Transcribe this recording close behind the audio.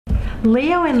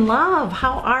Leo in love,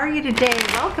 how are you today?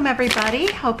 Welcome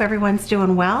everybody. Hope everyone's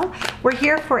doing well. We're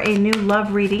here for a new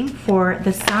love reading for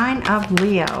the sign of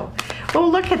Leo. Oh,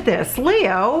 look at this.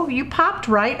 Leo, you popped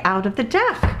right out of the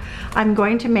deck. I'm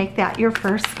going to make that your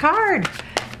first card.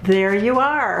 There you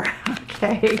are.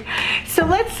 Okay, so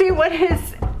let's see what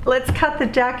let's cut the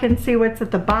deck and see what's at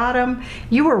the bottom.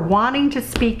 You were wanting to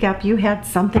speak up. You had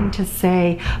something to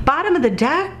say. Bottom of the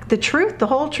deck, the truth, the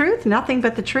whole truth, nothing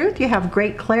but the truth. You have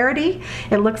great clarity.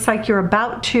 It looks like you're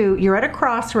at a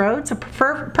crossroads, a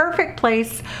perfect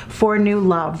place for new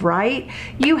love, right?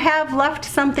 You have left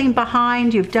something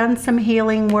behind. You've done some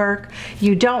healing work.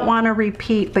 You don't want to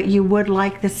repeat, but you would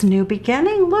like this new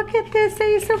beginning. Look at this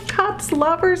Ace of Cups,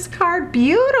 Lover's card.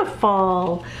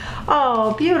 Beautiful.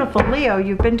 Oh, beautiful. Leo,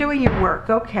 you've been doing your work.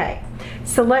 Okay,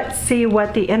 so let's see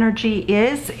what the energy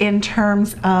is in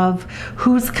terms of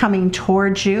who's coming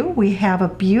towards you. We have a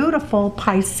beautiful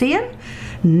Piscean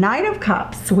Knight of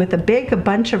Cups with a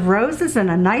bunch of roses and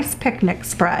a nice picnic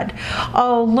spread.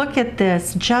 Oh, look at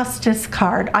this Justice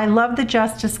card. I love the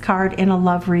Justice card in a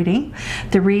love reading.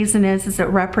 The reason is it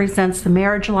represents the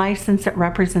marriage license. It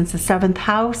represents the 7th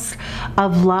house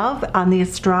of love on the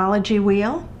astrology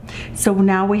wheel. So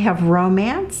now we have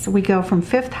romance. We go from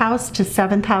 5th house to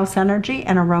 7th house energy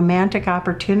and a romantic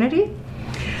opportunity.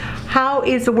 How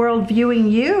is the world viewing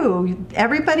you?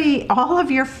 Everybody, all of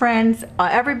your friends,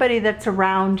 everybody that's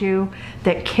around you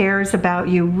that cares about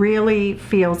you really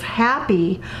feels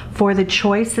happy for the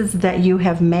choices that you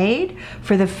have made,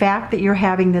 for the fact that you're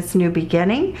having this new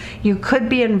beginning. You could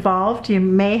be involved. You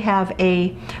may have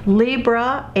a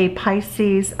Libra, a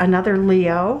Pisces, another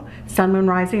Leo, Sun, Moon,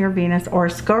 Rising, or Venus, or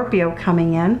Scorpio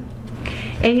coming in.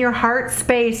 In your heart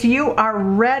space, you are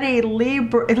ready,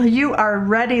 Libra. You are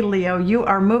ready, Leo. You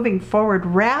are moving forward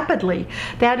rapidly.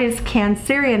 That is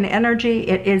Cancerian energy.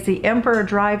 It is the Emperor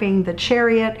driving the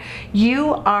chariot.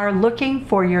 You are looking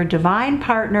for your divine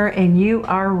partner and you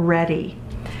are ready.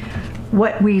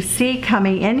 What we see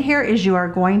coming in here is you are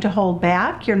going to hold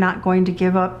back. You're not going to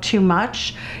give up too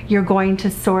much. You're going to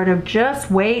sort of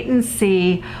just wait and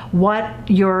see what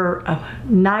your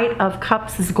Knight of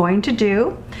Cups is going to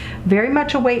do. Very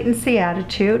much a wait and see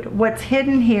attitude. What's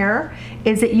hidden here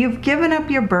is that you've given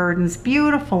up your burdens.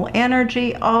 Beautiful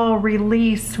energy. Oh,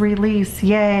 release, release,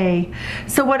 yay.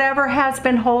 So whatever has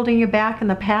been holding you back in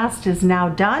the past is now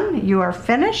done. You are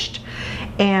finished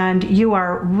and you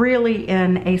are really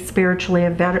in a spiritually a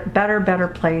better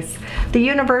place. The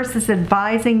universe is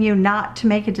advising you not to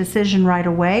make a decision right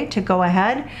away, to go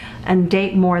ahead and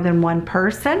date more than one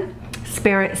person.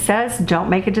 Spirit says don't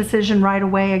make a decision right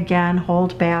away. Again,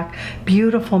 hold back.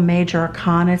 Beautiful major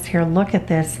arcanas here. Look at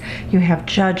this. You have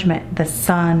Judgment, the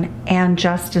Sun, and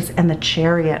Justice, and the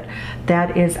Chariot.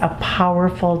 That is a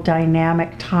powerful,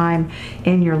 dynamic time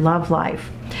in your love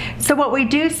life. So what we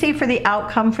do see for the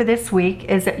outcome for this week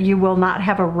is that you will not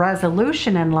have a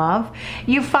resolution in love.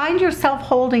 You find yourself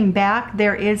holding back.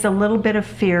 There is a little bit of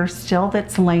fear still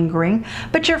that's lingering,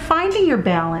 but you're finding your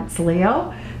balance,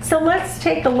 Leo. So let's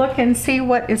take a look and see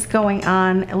what is going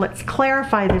on. Let's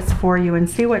clarify this for you and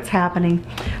see what's happening.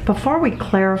 Before we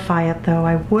clarify it though,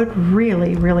 I would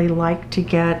really like to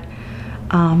get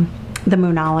the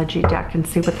Moonology deck and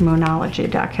see what the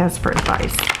Moonology deck has for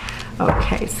advice.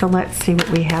 Okay, so let's see what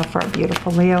we have for our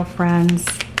beautiful Leo friends.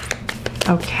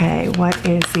 Okay, what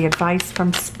is the advice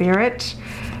from Spirit?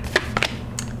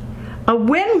 A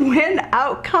win-win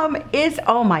outcome is,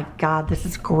 oh my God, this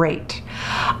is great.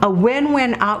 A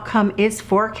win-win outcome is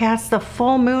forecast. The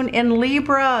full moon in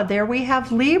Libra. There we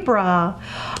have Libra.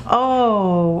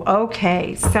 Oh,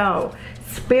 okay, so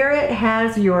Spirit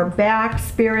has your back.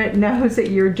 Spirit knows that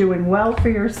you're doing well for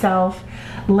yourself.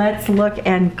 Let's look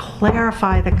and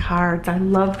clarify the cards. I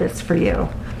love this for you.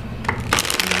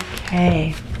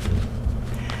 Okay.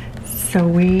 So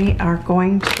we are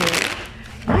going to,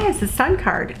 why is the Sun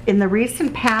card? In the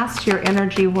recent past, your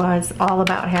energy was all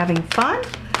about having fun,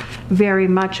 very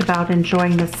much about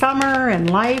enjoying the summer and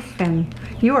life, and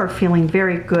you are feeling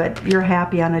very good. You're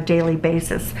happy on a daily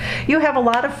basis. You have a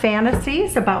lot of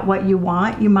fantasies about what you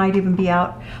want. You might even be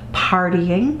out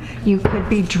partying. You could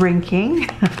be drinking.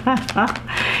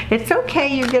 It's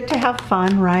okay, you get to have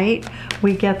fun, right?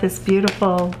 We get this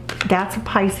beautiful, that's a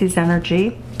Pisces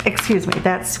energy. Excuse me,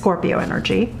 that's Scorpio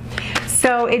energy.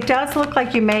 So it does look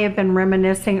like you may have been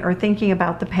reminiscing or thinking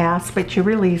about the past, but you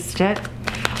released it.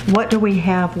 What do we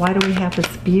have? Why do we have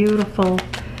this beautiful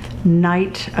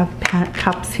Knight of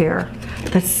Cups here?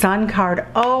 The Sun card.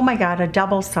 Oh my God, a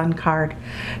double Sun card.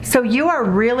 So you are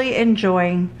really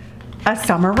enjoying a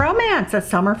summer romance, a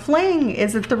summer fling.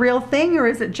 Is it the real thing or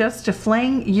is it just a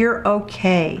fling? You're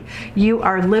okay. You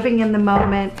are living in the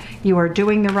moment. You are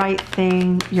doing the right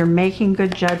thing. You're making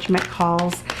good judgment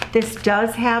calls. This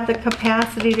does have the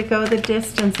capacity to go the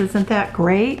distance. Isn't that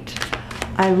great?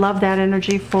 I love that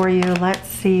energy for you. Let's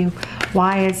see.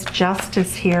 Why is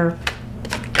justice here?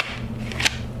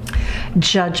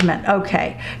 Judgment.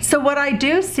 Okay. So what I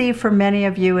do see for many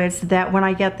of you is that when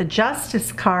I get the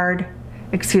justice card,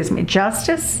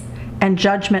 justice and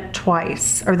judgment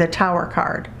twice, or the Tower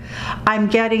card, I'm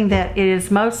getting that it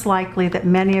is most likely that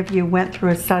many of you went through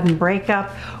a sudden breakup,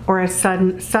 or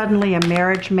suddenly a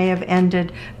marriage may have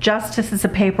ended. Justice is a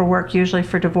paperwork usually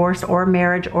for divorce or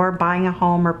marriage or buying a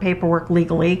home or paperwork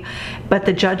legally. But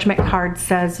the judgment card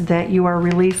says that you are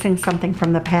releasing something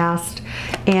from the past.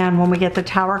 And when we get the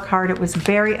Tower card, it was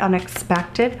very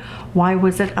unexpected. Why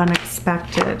was it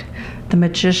unexpected? The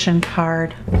Magician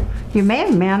card. You may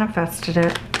have manifested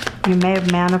it. You may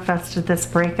have manifested this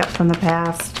breakup from the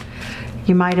past.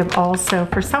 You might have also,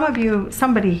 for some of you,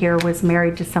 somebody here was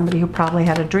married to somebody who probably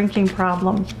had a drinking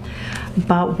problem.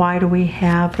 But why do we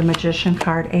have the Magician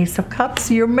card? Ace of Cups.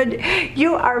 You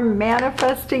are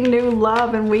manifesting new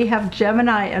love, and we have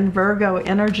Gemini and Virgo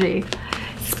energy.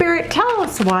 Spirit, tell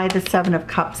us why the Seven of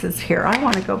Cups is here. I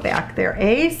want to go back there.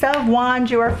 Ace of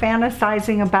Wands, you are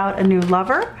fantasizing about a new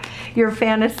lover. You're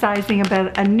fantasizing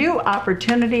about a new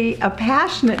opportunity, a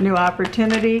passionate new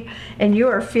opportunity, and you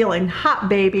are feeling hot,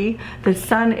 baby. The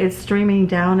sun is streaming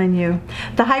down on you.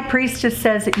 The High Priestess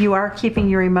says that you are keeping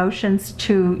your emotions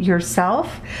to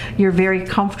yourself. You're very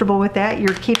comfortable with that.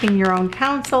 You're keeping your own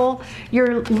counsel.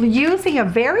 You're using a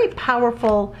very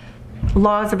powerful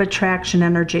laws of attraction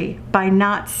energy by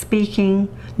not speaking,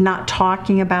 not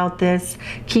talking about this,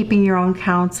 keeping your own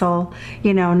counsel,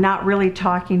 you know, not really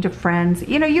talking to friends.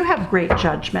 You know, you have great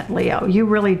judgment, Leo. You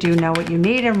really do know what you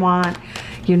need and want.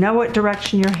 You know what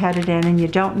direction you're headed in, and you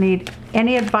don't need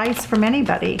any advice from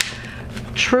anybody,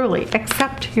 truly,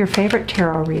 except your favorite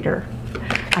tarot reader.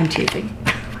 I'm teasing.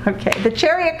 Okay, the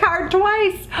Chariot card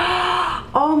twice.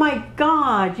 Oh my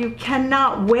God, you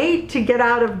cannot wait to get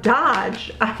out of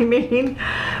Dodge. I mean,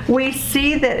 we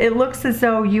see that it looks as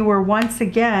though you were once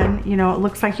again, you know, it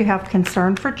looks like you have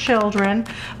concern for children,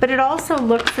 but it also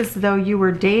looks as though you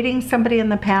were dating somebody in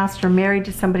the past or married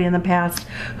to somebody in the past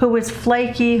who was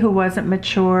flaky, who wasn't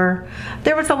mature.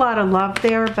 There was a lot of love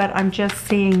there, but I'm just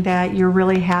seeing that you're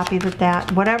really happy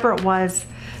that whatever it was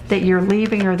that you're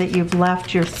leaving or that you've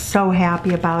left, you're so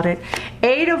happy about it.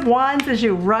 Eight of Wands as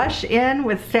you rush in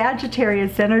with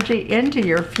Sagittarius energy into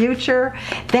your future.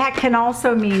 That can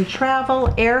also mean travel,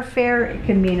 airfare. It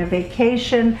can mean a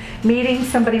vacation, meeting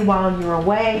somebody while you're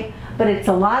away. But it's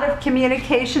a lot of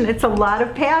communication. It's a lot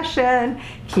of passion.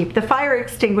 Keep the fire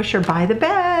extinguisher by the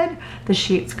bed. The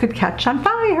sheets could catch on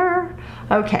fire.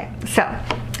 Okay, so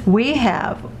we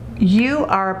have, you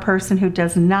are a person who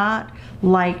does not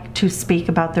like to speak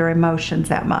about their emotions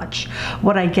that much.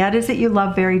 What I get is that you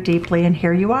love very deeply, and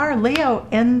here you are, Leo,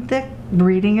 in the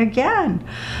reading again.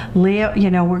 Leo,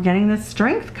 you know, we're getting the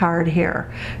Strength card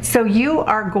here. So you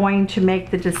are going to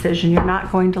make the decision. You're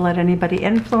not going to let anybody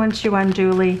influence you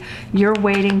unduly. You're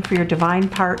waiting for your divine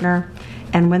partner,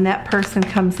 and when that person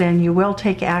comes in, you will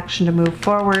take action to move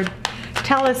forward.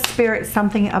 Tell us, Spirit,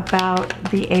 something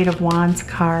about the Eight of Wands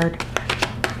card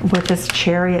with this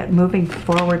Chariot moving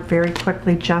forward very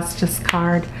quickly, Justice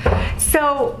card.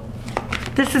 So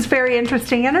this is very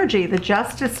interesting energy. The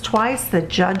Justice twice, the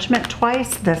Judgment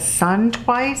twice, the Sun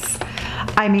twice.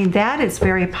 I mean, that is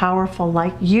very powerful.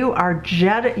 Like you're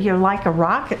like a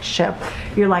rocket ship.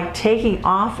 You're like taking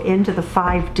off into the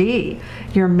 5D.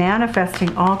 You're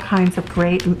manifesting all kinds of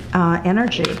great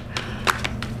energy.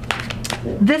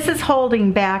 This is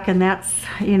holding back, and that's,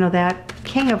 you know, that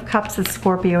King of Cups is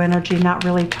Scorpio energy, not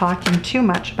really talking too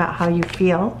much about how you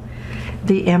feel.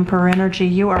 The Emperor energy,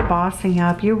 you are bossing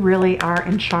up. You really are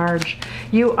in charge.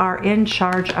 You are in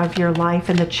charge of your life,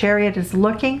 and the Chariot is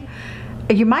looking.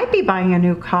 You might be buying a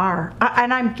new car,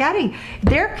 and I'm getting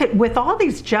there could, with all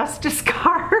these Justice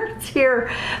cards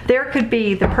here, there could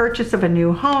be the purchase of a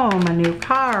new home, a new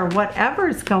car,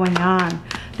 whatever's going on.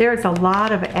 There's a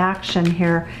lot of action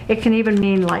here. It can even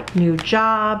mean like new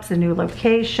jobs, a new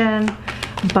location,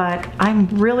 but I'm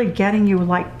really getting you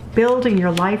like building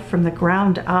your life from the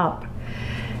ground up.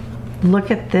 Look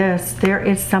at this. There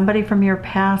is somebody from your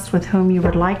past with whom you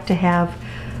would like to have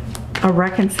a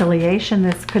reconciliation.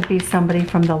 This could be somebody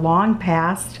from the long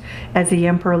past as the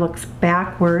Emperor looks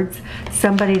backwards,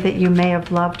 somebody that you may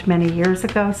have loved many years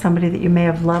ago, somebody that you may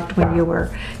have loved when you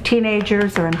were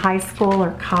teenagers or in high school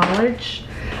or college.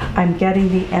 I'm getting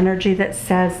the energy that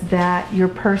says that your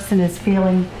person is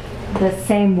feeling the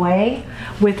same way.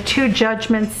 With two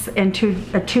judgments and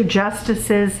two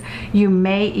justices, you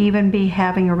may even be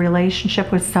having a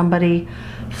relationship with somebody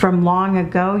from long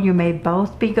ago. You may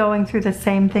both be going through the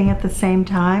same thing at the same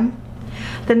time.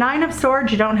 The Nine of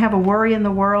Swords, you don't have a worry in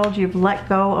the world. You've let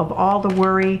go of all the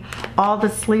worry. All the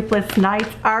sleepless nights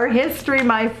are history,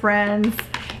 my friends.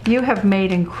 You have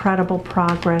made incredible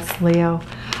progress, Leo.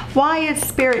 Why is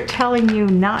Spirit telling you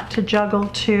not to juggle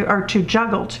to, or to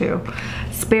juggle to?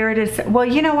 Spirit is, well,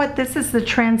 you know what? This is the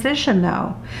transition,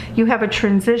 though. You have a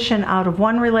transition out of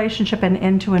one relationship and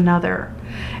into another.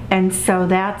 And so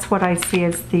that's what I see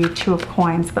as the Two of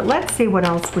Coins. But let's see what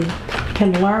else we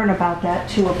can learn about that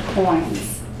Two of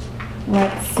Coins.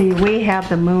 Let's see. We have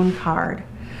the Moon card.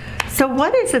 So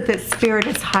what is it that Spirit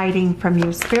is hiding from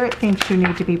you? Spirit thinks you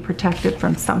need to be protected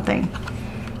from something.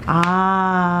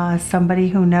 Ah, somebody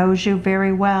who knows you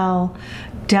very well,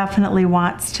 definitely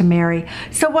wants to marry.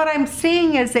 So what I'm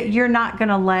seeing is that you're not going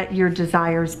to let your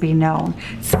desires be known.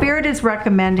 Spirit is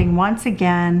recommending, once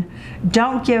again,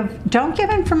 don't give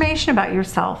information about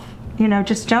yourself. You know,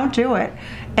 just don't do it.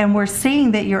 And we're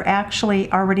seeing that you're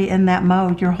actually already in that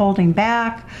mode. You're holding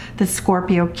back. The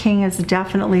Scorpio King is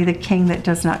definitely the king that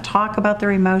does not talk about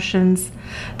their emotions.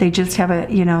 They just have a,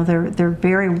 you know, they're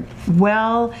very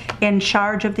well in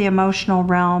charge of the emotional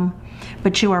realm.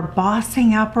 But you are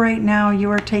bossing up right now.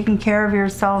 You are taking care of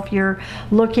yourself. You're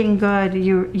looking good.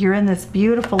 You're in this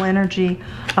beautiful energy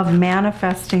of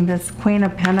manifesting this Queen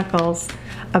of Pentacles,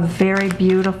 a very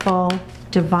beautiful,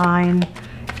 divine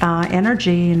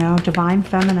energy, you know, divine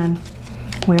feminine.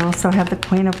 We also have the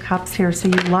Queen of Cups here. So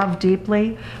you love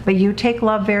deeply, but you take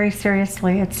love very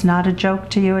seriously. It's not a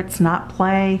joke to you. It's not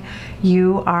play.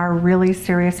 You are really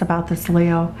serious about this,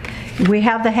 Leo. We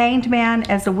have the Hanged Man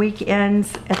as the week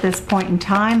ends at this point in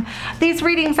time. These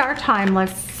readings are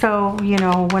timeless, so, you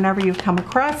know, whenever you come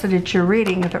across it, it's your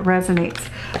reading if it resonates.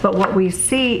 But what we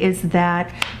see is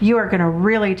that you are going to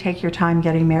really take your time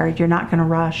getting married. You're not going to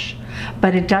rush.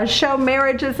 But it does show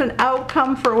marriage as an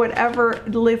outcome for whatever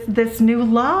this new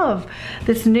love,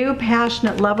 this new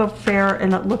passionate love affair,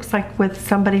 and it looks like with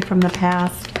somebody from the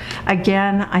past.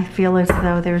 Again, I feel as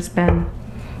though there's been,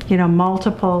 you know,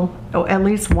 multiple, or at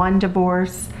least one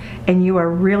divorce, and you are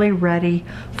really ready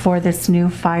for this new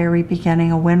fiery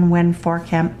beginning. A win-win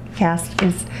forecast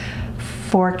is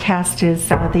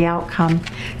the outcome.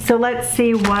 So let's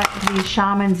see what the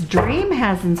Shaman's Dream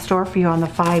has in store for you on the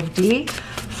 5D.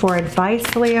 For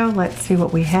advice, Leo, let's see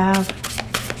what we have.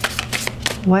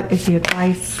 What is the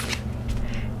advice?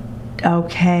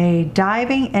 Okay,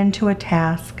 diving into a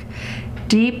task.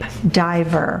 Deep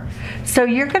diver. So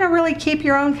you're going to really keep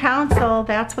your own counsel.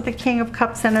 That's what the King of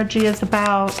Cups energy is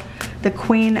about. The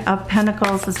Queen of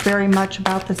Pentacles is very much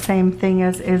about the same thing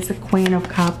as the Queen of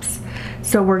Cups.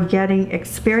 So we're getting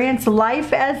experience,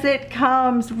 life as it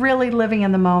comes, really living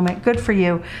in the moment. Good for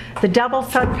you. The Double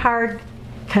Sun card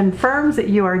confirms that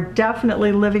you are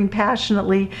definitely living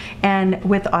passionately and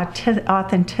with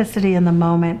authenticity in the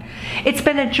moment. It's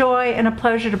been a joy and a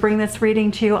pleasure to bring this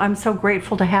reading to you. I'm so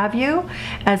grateful to have you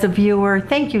as a viewer.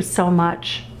 Thank you so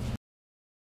much.